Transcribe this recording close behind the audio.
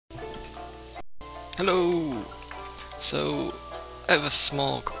Hello! So, I have a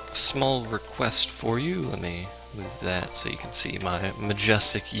small request for you. Let me move that so you can see my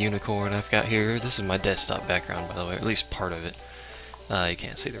majestic unicorn I've got here. This is my desktop background, by the way, or at least part of it. You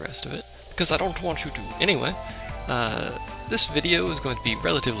can't see the rest of it, because I don't want you to. Anyway, this video is going to be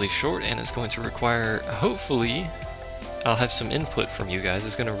relatively short, and it's going to require, hopefully, I'll have some input from you guys.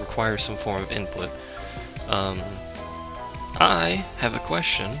 It's going to require some form of input. I have a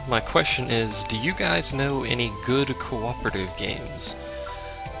question. My question is, do you guys know any good cooperative games?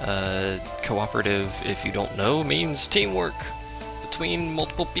 Cooperative, if you don't know, means teamwork between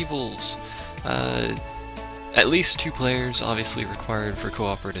multiple peoples. At least 2 players, obviously required for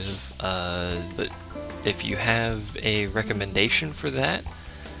cooperative, but if you have a recommendation for that,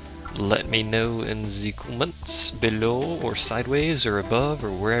 let me know in the comments below, or sideways, or above,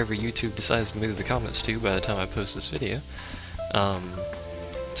 or wherever YouTube decides to move the comments to by the time I post this video.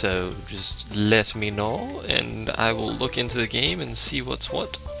 So just let me know, and I will look into the game and see what's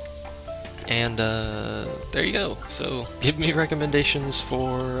what. And there you go. So give me recommendations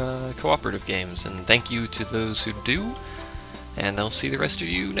for cooperative games, and thank you to those who do, and I'll see the rest of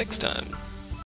you next time.